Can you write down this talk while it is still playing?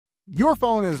Your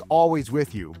phone is always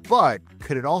with you, but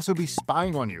could it also be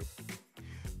spying on you?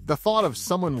 The thought of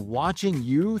someone watching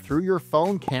you through your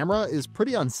phone camera is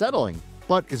pretty unsettling,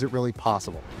 but is it really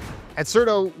possible? At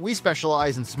Certo, we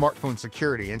specialize in smartphone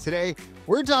security, and today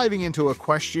we're diving into a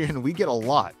question we get a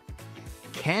lot.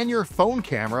 Can your phone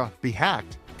camera be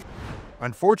hacked?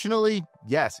 Unfortunately,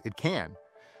 yes, it can.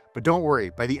 But don't worry,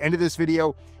 by the end of this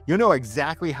video, you'll know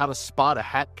exactly how to spot a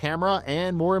hacked camera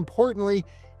and, more importantly,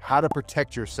 how to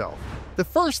protect yourself. The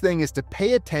first thing is to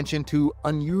pay attention to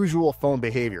unusual phone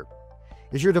behavior.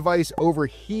 Is your device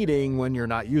overheating when you're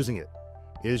not using it?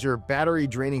 Is your battery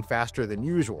draining faster than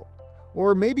usual?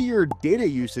 Or maybe your data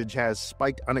usage has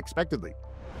spiked unexpectedly.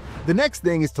 The next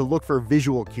thing is to look for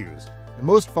visual cues.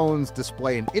 Most phones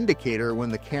display an indicator when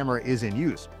the camera is in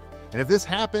use. And if this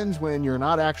happens when you're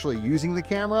not actually using the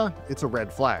camera, it's a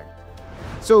red flag.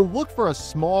 So look for a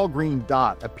small green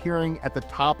dot appearing at the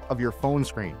top of your phone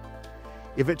screen.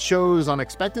 If it shows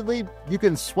unexpectedly, you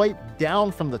can swipe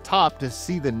down from the top to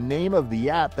see the name of the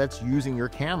app that's using your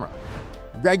camera.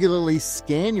 Regularly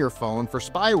scan your phone for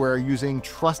spyware using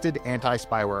trusted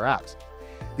anti-spyware apps.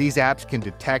 These apps can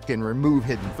detect and remove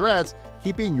hidden threats,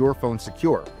 keeping your phone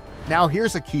secure. Now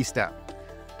here's a key step.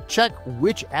 Check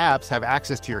which apps have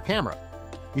access to your camera.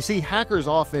 You see, hackers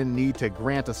often need to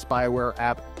grant a spyware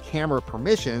app camera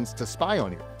permissions to spy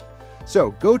on you.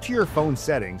 So go to your phone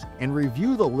settings and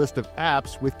review the list of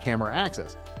apps with camera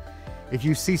access. If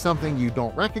you see something you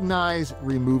don't recognize,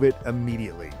 remove it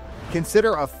immediately.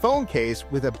 Consider a phone case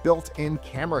with a built-in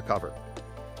camera cover.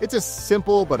 It's a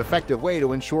simple but effective way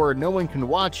to ensure no one can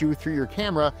watch you through your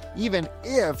camera, even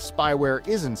if spyware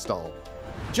is installed.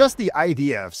 Just the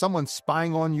idea of someone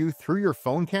spying on you through your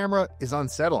phone camera is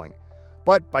unsettling.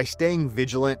 But by staying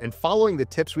vigilant and following the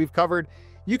tips we've covered,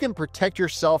 you can protect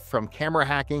yourself from camera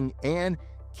hacking and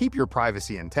keep your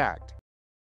privacy intact.